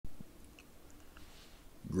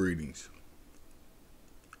Greetings.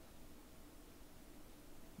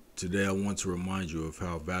 Today I want to remind you of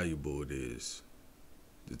how valuable it is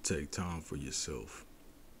to take time for yourself.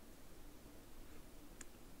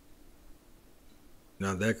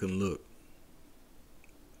 Now that can look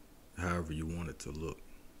however you want it to look.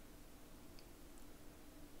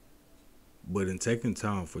 But in taking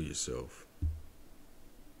time for yourself,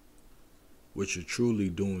 what you're truly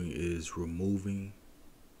doing is removing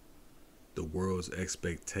the world's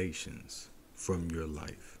expectations from your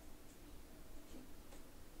life.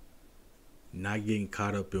 Not getting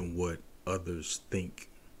caught up in what others think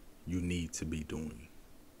you need to be doing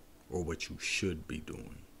or what you should be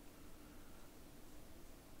doing.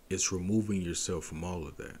 It's removing yourself from all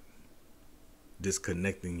of that,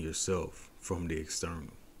 disconnecting yourself from the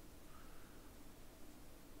external,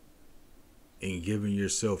 and giving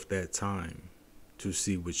yourself that time to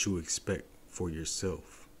see what you expect for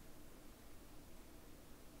yourself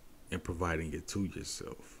and providing it to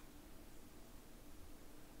yourself.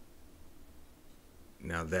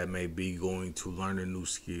 Now that may be going to learn a new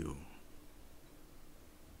skill,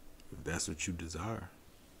 if that's what you desire.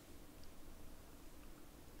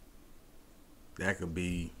 That could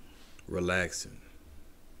be relaxing,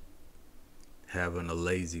 having a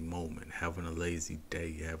lazy moment, having a lazy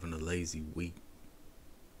day, having a lazy week.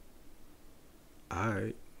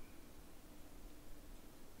 Alright.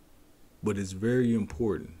 But it's very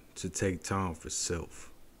important to take time for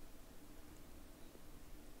self.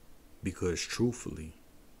 Because truthfully,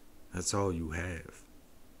 that's all you have.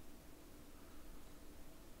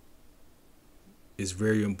 It's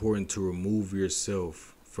very important to remove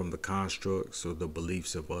yourself from the constructs or the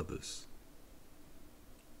beliefs of others.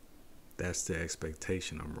 That's the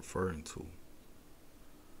expectation I'm referring to.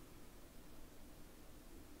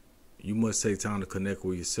 You must take time to connect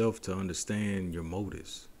with yourself to understand your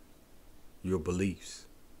motives, your beliefs,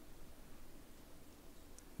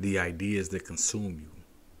 the ideas that consume you,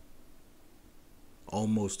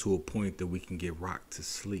 almost to a point that we can get rocked to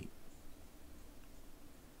sleep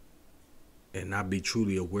and not be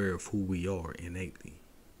truly aware of who we are innately.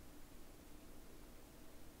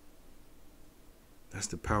 That's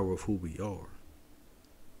the power of who we are.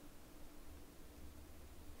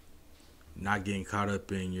 Not getting caught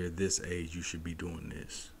up in you're this age, you should be doing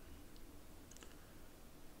this.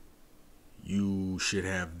 You should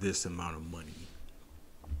have this amount of money.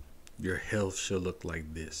 Your health should look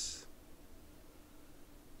like this.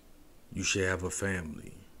 You should have a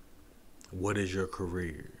family. What is your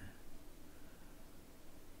career?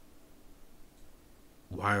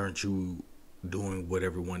 Why aren't you doing what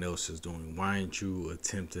everyone else is doing? Why aren't you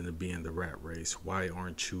attempting to be in the rat race? Why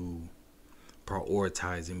aren't you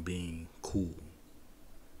prioritizing being cool?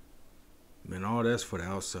 Man, all that's for the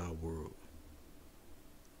outside world.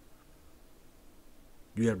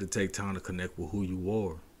 You have to take time to connect with who you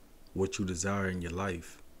are, what you desire in your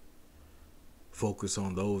life. Focus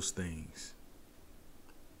on those things.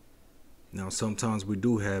 Now, sometimes we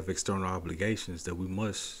do have external obligations that we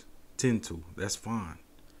must tend to. That's fine.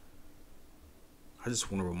 I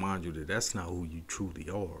just want to remind you that that's not who you truly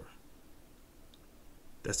are.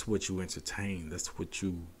 That's what you entertain. That's what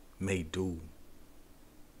you may do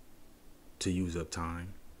to use up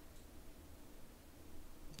time,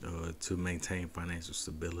 to maintain financial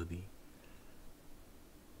stability,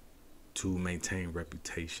 to maintain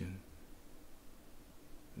reputation.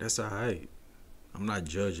 That's alright. I'm not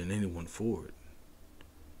judging anyone for it.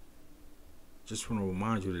 Just want to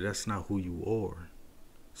remind you that that's not who you are.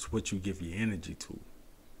 It's what you give your energy to.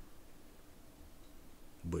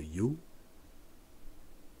 But you,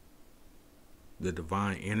 the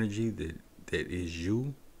divine energy that is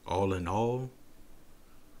you, all in all,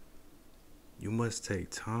 you must take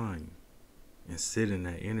time and sit in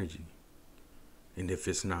that energy. And if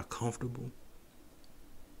it's not comfortable,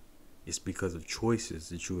 it's because of choices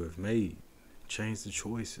that you have made. Change the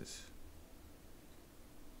choices.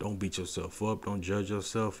 Don't beat yourself up. Don't judge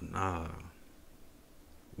yourself. Nah.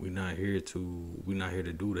 We're not here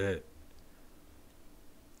to do that.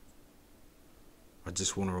 I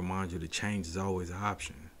just want to remind you that change is always an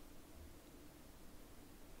option.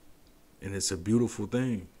 And it's a beautiful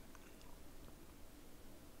thing.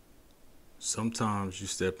 Sometimes you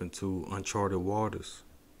step into uncharted waters.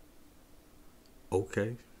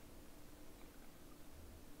 Okay.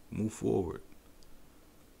 Move forward.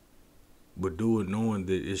 But do it knowing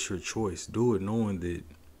that it's your choice. Do it knowing that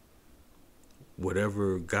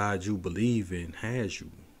whatever God you believe in has you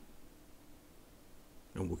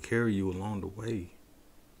and will carry you along the way.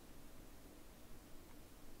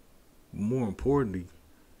 More importantly,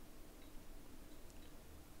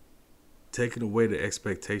 taking away the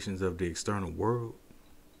expectations of the external world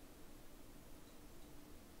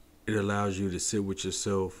It allows you to sit with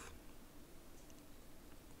yourself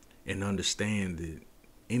and understand that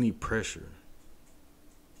any pressure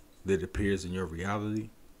that appears in your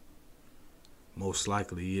reality, most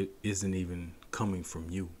likely it isn't even coming from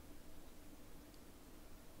you.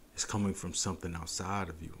 It's coming from something outside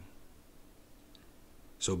of you.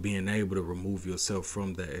 So being able to remove yourself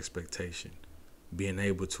from that expectation, being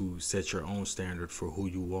able to set your own standard for who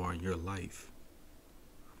you are in your life,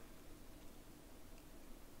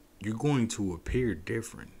 you're going to appear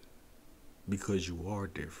different because you are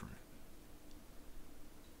different.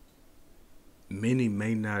 Many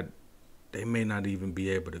may not even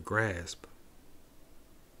be able to grasp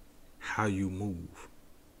how you move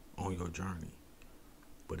on your journey,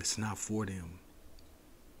 but it's not for them.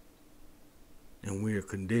 And we are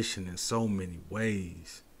conditioned in so many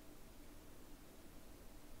ways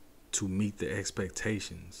to meet the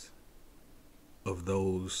expectations of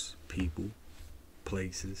those people,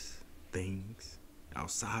 places, things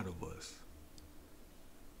outside of us.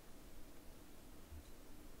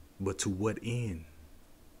 But to what end?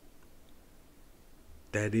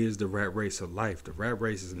 That is the rat race of life. The rat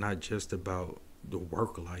race is not just about the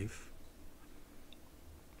work life.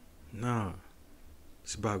 Nah.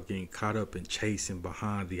 It's about getting caught up and chasing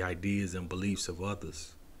behind the ideas and beliefs of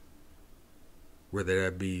others. Whether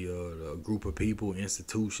that be a group of people,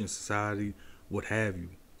 institution, society, what have you.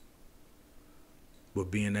 But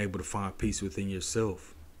being able to find peace within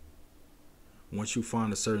yourself. Once you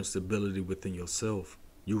find a certain stability within yourself,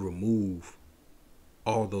 you remove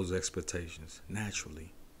all those expectations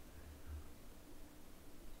naturally.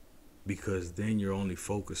 Because then you're only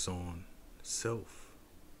focused on self.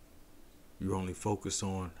 You're only focused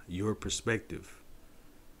on your perspective.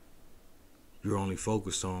 You're only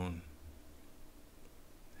focused on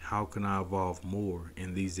how can I evolve more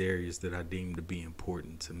in these areas that I deem to be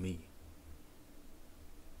important to me.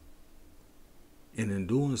 And in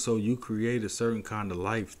doing so, you create a certain kind of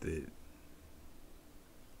life that,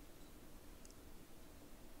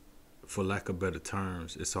 for lack of better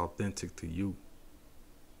terms, it's authentic to you.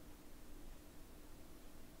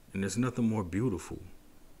 And there's nothing more beautiful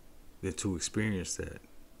than to experience that,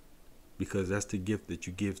 because that's the gift that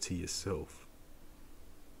you give to yourself.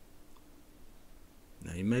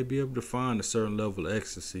 Now, you may be able to find a certain level of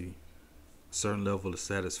ecstasy, a certain level of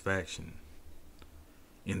satisfaction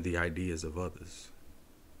in the ideas of others.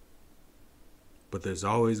 But there's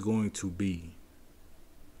always going to be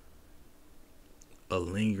a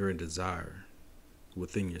lingering desire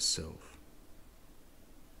within yourself.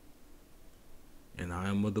 And I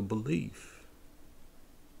am of the belief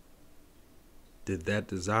that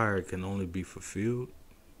desire can only be fulfilled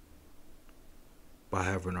by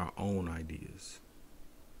having our own ideas,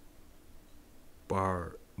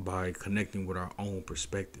 by connecting with our own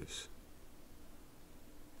perspectives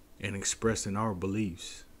and expressing our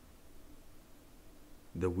beliefs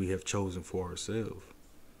that we have chosen for ourselves.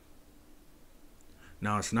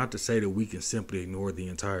 Now, it's not to say that we can simply ignore the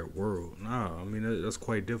entire world. Nah, I mean, that's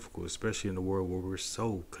quite difficult, especially in a world where we're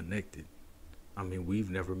so connected. I mean, we've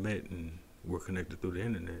never met and we're connected through the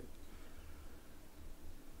internet.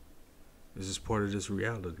 This is part of this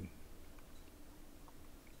reality.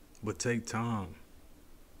 But take time.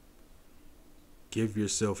 Give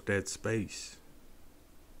yourself that space.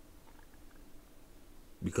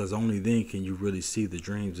 Because only then can you really see the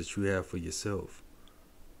dreams that you have for yourself.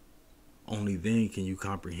 Only then can you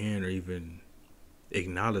comprehend or even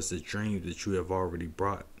acknowledge the dreams that you have already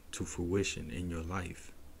brought to fruition in your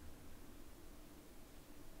life.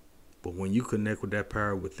 But when you connect with that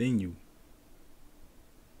power within you,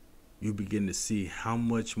 you begin to see how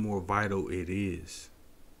much more vital it is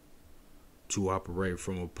to operate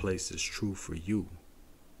from a place that's true for you,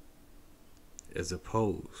 as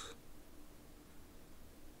opposed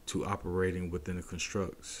to operating within the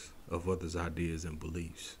constructs of others' ideas and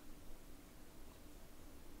beliefs.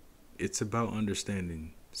 It's about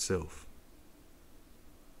understanding self.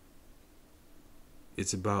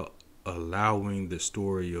 It's about allowing the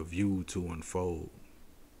story of you to unfold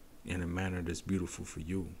in a manner that's beautiful for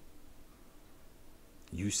you.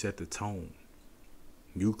 You set the tone.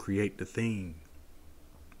 You create the theme.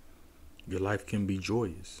 Your life can be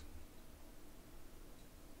joyous.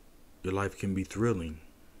 Your life can be thrilling.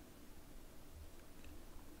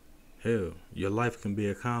 Hell, your life can be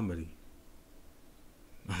a comedy.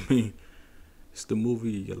 I mean, it's the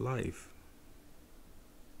movie of your life.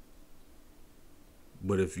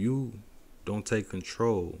 But if you don't take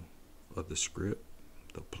control of the script,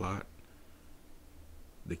 the plot,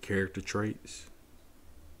 the character traits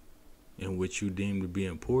in which you deem to be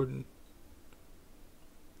important,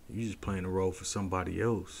 you're just playing a role for somebody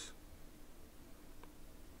else.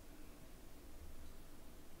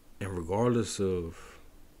 And regardless of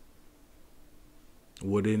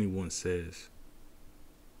what anyone says,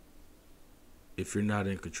 if you're not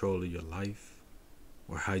in control of your life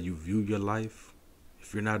or how you view your life,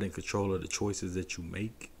 if you're not in control of the choices that you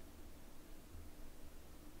make,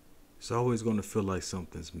 it's always going to feel like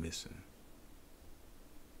something's missing.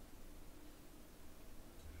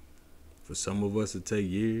 For some of us, it take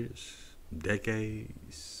years,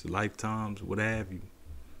 decades, lifetimes, what have you,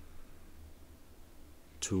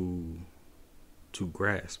 to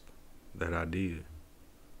grasp that idea.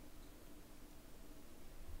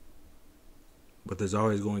 But there's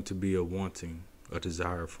always going to be a wanting, a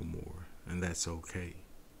desire for more, and that's okay.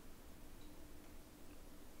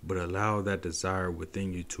 But allow that desire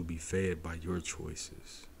within you to be fed by your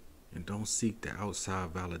choices. And don't seek the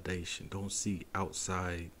outside validation. Don't seek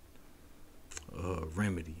outside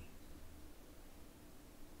remedy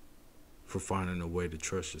for finding a way to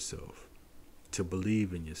trust yourself, to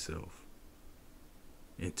believe in yourself,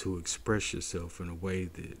 and to express yourself in a way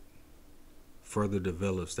that further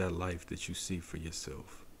develops that life that you see for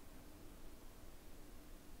yourself.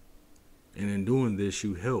 And in doing this,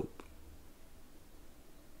 you help.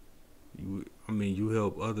 You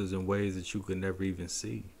help others in ways that you could never even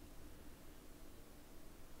see.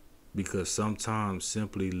 Because sometimes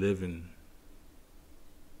simply living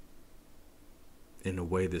in a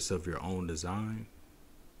way that's of your own design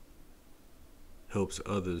helps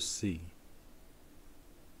others see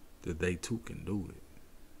that they too can do it.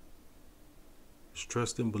 Just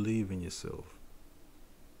trust and believe in yourself.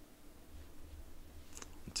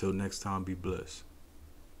 Until next time, be blessed.